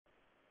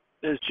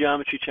As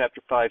Geometry Chapter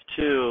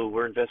 5.2,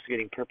 we're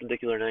investigating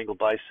perpendicular and angle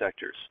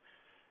bisectors.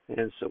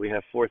 And so we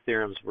have four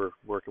theorems we're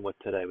working with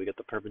today. We got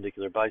the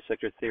perpendicular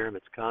bisector theorem,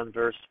 its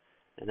converse,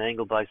 an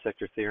angle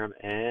bisector theorem,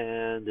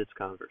 and its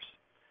converse.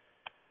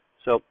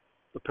 So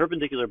the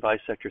perpendicular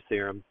bisector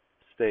theorem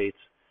states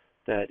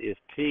that if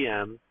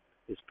PM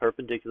is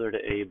perpendicular to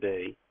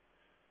AB,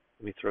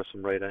 let me throw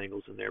some right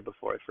angles in there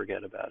before I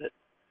forget about it.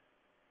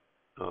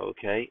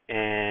 Okay,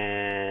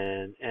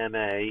 and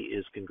MA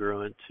is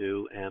congruent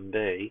to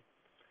MB,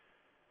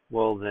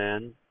 well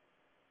then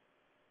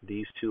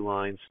these two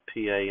lines, PA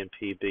and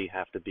PB,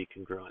 have to be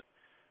congruent.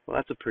 Well,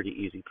 that's a pretty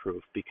easy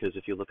proof, because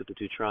if you look at the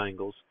two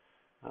triangles,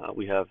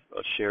 we have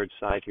a shared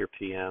side here,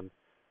 PM.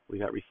 We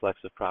got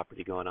reflexive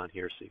property going on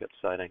here, so you got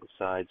side angle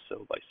sides,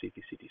 so by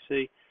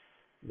CP/CTC,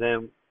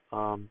 then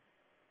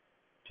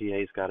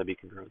PA's got to be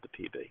congruent to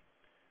PB.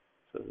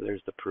 So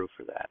there's the proof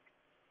for that.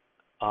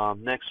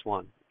 Next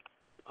one.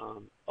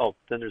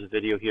 Then there's a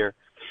video here.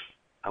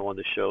 I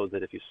wanted to show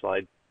that if you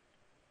slide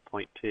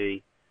point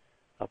P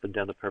up and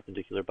down the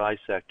perpendicular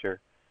bisector,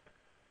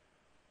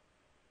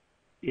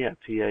 yeah,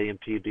 PA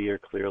and PB are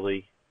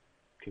clearly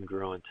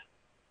congruent.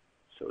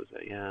 So is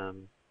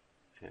AM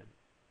and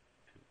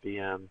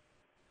BM.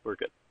 We're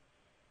good.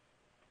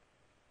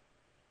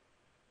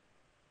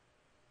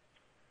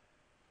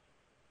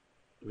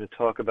 I'm going to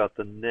talk about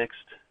the next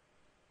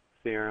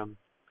theorem.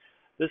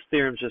 This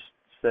theorem just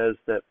says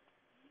that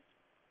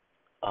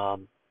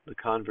the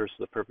converse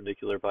of the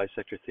perpendicular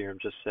bisector theorem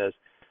just says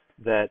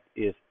that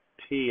if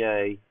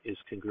PA is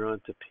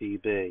congruent to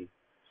PB,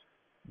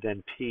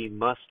 then P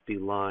must be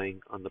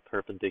lying on the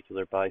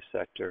perpendicular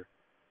bisector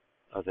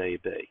of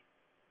AB.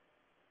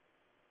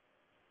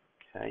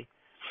 Okay,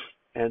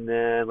 and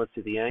then let's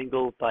see, the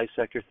angle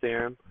bisector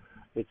theorem,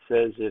 it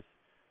says if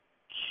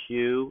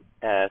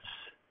QS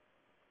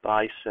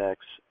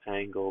bisects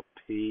angle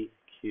PQR,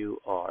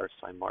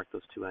 so I mark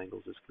those two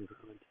angles as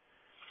congruent,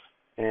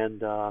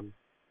 and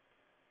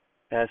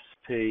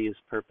SP is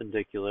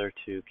perpendicular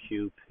to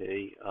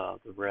QP,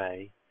 the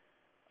ray.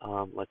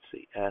 Let's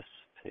see,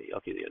 SP,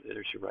 okay,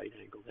 there's your right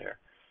angle there.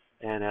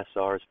 And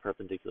SR is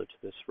perpendicular to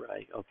this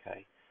ray,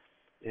 okay.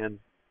 And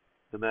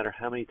no matter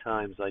how many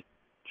times I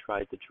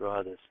tried to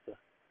draw this, the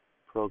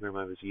program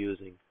I was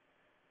using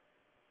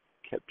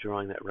kept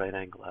drawing that right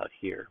angle out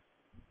here.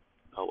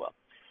 Oh well.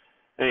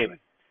 Anyway,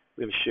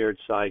 we have a shared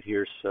side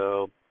here,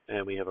 so,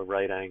 and we have a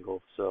right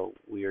angle, so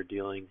we are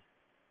dealing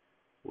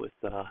with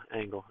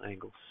angle,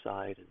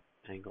 side, and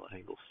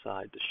angle,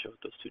 side to show that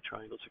those two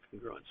triangles are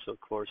congruent. So of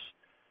course,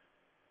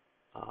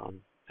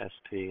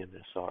 SP and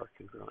SR are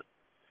congruent.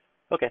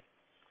 Okay.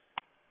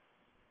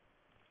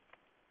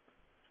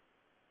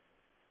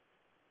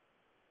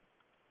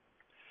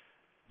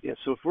 Yeah,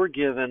 so if we're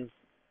given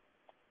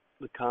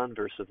the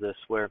converse of this,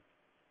 where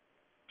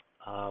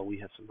we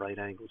have some right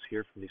angles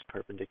here from these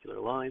perpendicular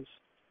lines,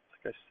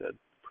 like I said,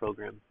 the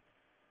program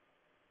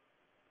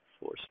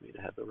forced me to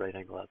have the right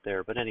angle out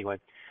there, but anyway,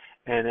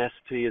 and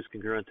SP is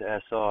congruent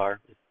to SR,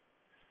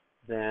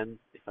 then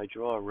if I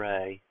draw a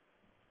ray,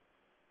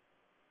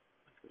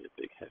 it's going to be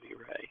a big heavy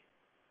ray.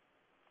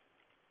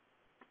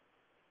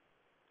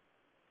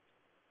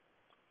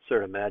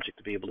 Sort of magic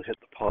to be able to hit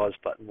the pause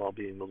button while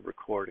being able to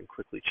record and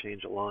quickly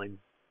change a line.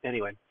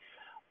 Anyway,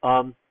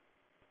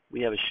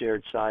 we have a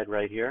shared side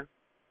right here,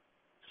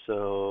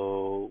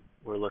 so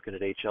we're looking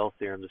at HL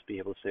theorem to be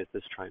able to say that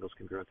this triangle is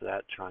congruent to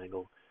that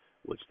triangle,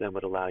 which then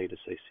would allow you to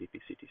say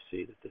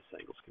CP/CTC, that this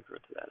angle is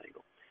congruent to that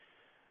angle.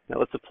 Now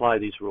let's apply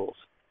these rules.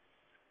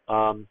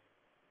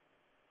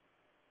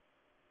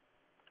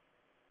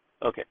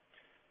 Okay.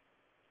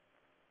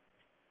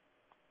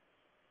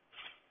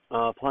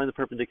 Applying the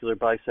perpendicular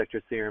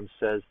bisector theorem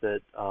says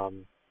that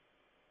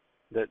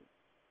that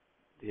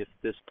if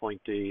this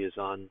point D is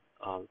on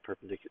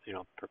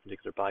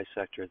perpendicular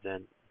bisector,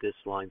 then this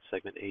line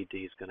segment AD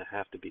is going to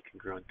have to be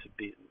congruent to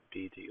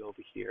BD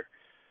over here.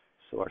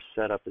 So our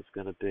setup is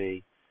going to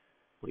be,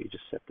 well, you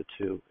just set the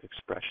two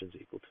expressions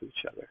equal to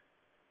each other.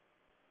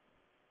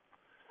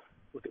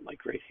 Look at my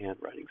great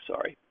handwriting,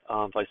 sorry.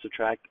 If I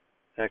subtract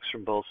x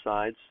from both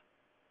sides,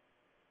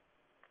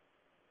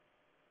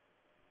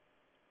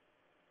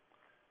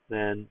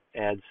 then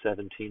add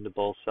 17 to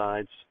both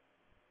sides,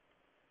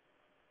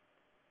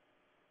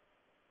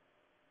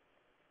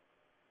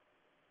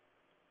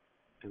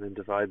 and then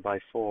divide by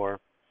 4,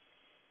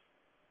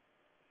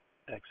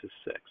 x is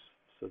 6.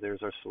 So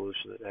there's our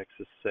solution that x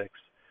is 6.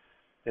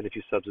 And if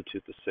you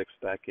substitute the 6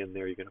 back in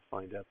there, you're going to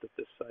find out that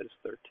this side is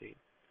 13.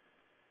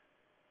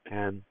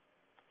 And,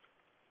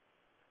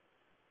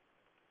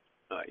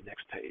 all right,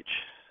 next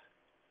page.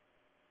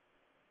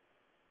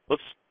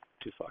 Whoops,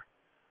 too far.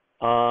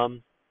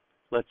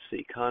 Let's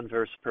see,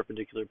 converse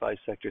perpendicular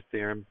bisector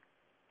theorem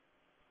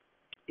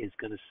is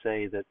going to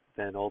say that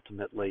then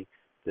ultimately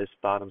this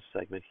bottom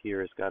segment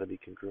here has got to be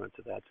congruent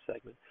to that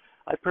segment.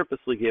 I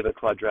purposely gave it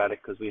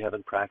quadratic because we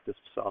haven't practiced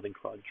solving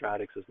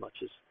quadratics as much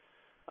as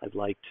I'd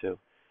like to.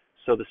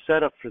 So the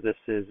setup for this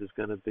is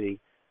going to be,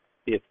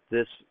 if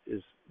this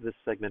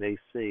segment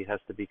AC has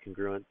to be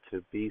congruent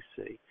to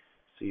BC.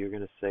 So you're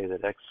going to say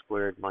that x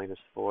squared minus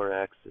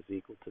 4x is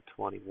equal to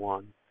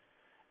 21.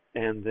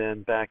 And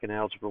then back in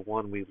Algebra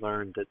 1, we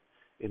learned that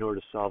in order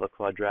to solve a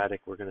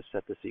quadratic, we're going to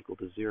set this equal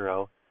to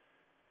 0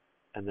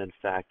 and then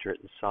factor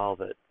it and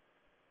solve it.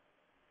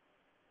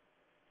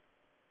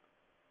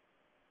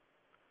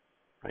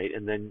 Right?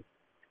 And then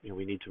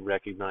we need to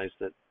recognize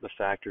that the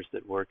factors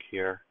that work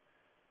here,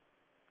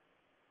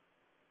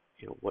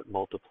 what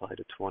multiply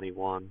to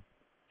 21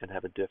 and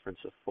have a difference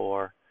of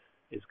 4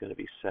 is going to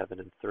be 7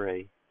 and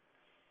 3.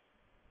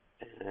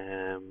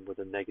 And with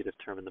a negative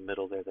term in the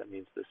middle there, that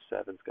means this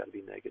 7's got to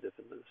be negative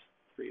and this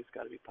 3 has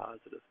got to be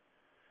positive.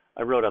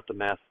 I wrote out the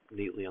math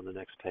neatly on the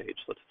next page.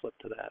 Let's flip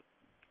to that.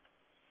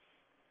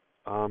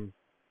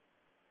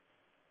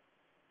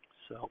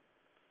 So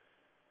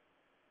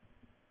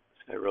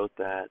I wrote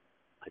that.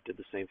 I did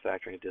the same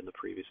factoring I did in the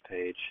previous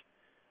page.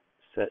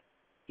 Set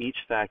each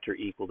factor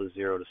equal to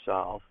 0 to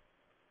solve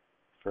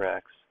for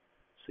x.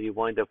 So you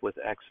wind up with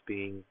x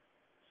being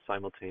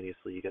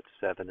simultaneously, you get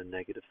 7 and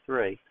negative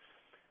 3.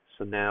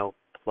 So now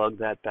plug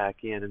that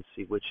back in and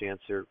see which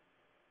answer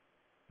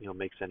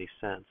makes any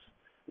sense.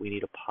 We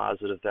need a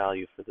positive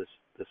value for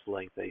this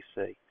length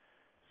AC.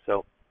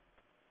 So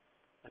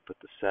I put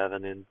the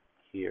 7 in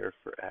here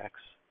for x.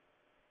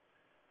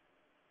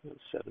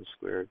 7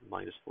 squared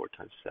minus 4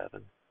 times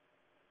 7.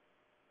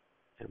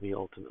 And we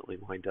ultimately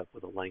wind up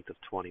with a length of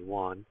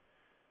 21.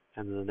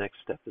 And then the next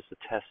step is to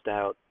test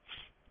out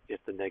if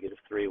the negative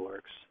 3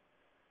 works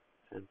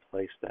and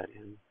place that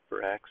in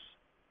for x.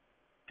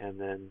 And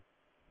then,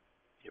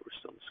 we're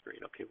still on the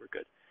screen. Okay, we're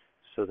good.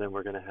 So then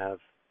we're going to have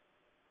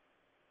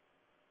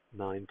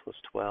 9 plus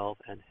 12,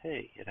 and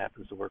hey, it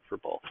happens to work for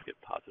both. We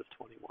get positive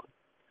 21.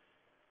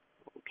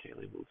 Okay,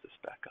 let me move this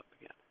back up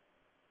again.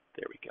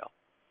 There we go.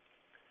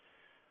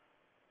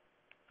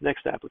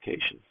 Next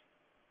application.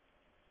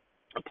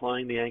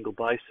 Applying the angle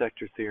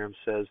bisector theorem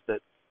says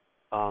that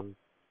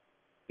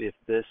if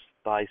this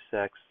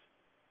bisects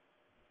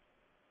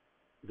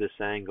this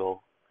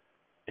angle,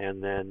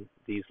 and then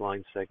these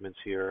line segments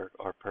here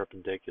are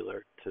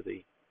perpendicular to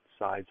the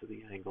sides of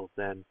the angle,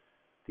 then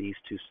these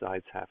two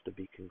sides have to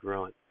be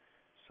congruent.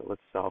 So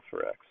let's solve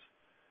for x.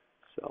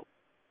 So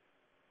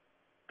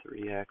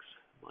 3x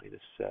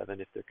minus 7,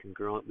 if they're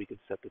congruent, we can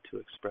set the two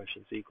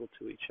expressions equal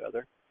to each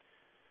other.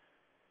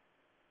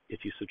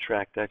 If you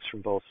subtract x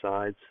from both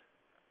sides,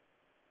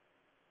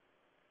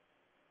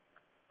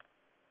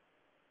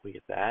 we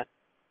get that.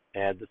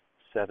 Add the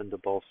 7 to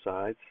both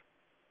sides.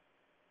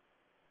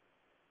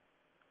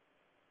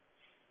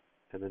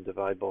 And then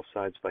divide both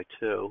sides by 2.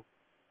 So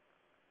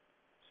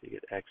you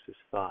get x is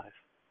 5,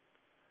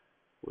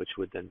 which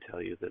would then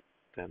tell you that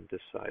then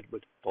this side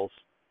would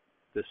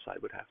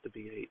have to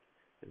be 8,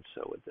 and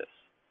so would this.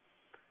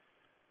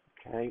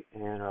 Okay,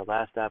 and our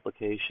last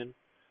application,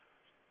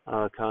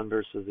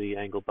 converse of the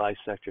angle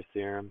bisector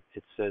theorem.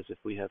 It says if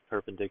we have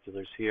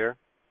perpendiculars here,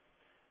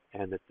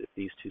 and that if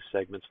these two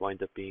segments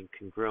wind up being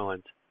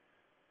congruent,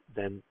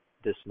 then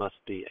this must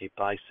be a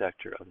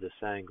bisector of this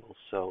angle.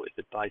 So if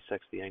it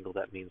bisects the angle,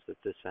 that means that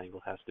this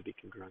angle has to be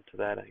congruent to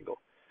that angle.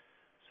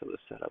 So the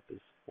setup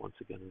is, once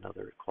again,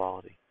 another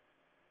equality.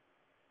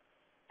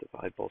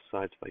 Divide both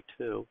sides by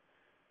 2,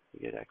 you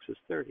get x is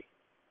 30.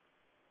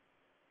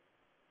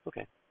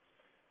 Okay,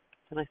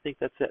 and I think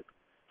that's it.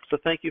 So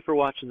thank you for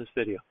watching this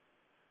video.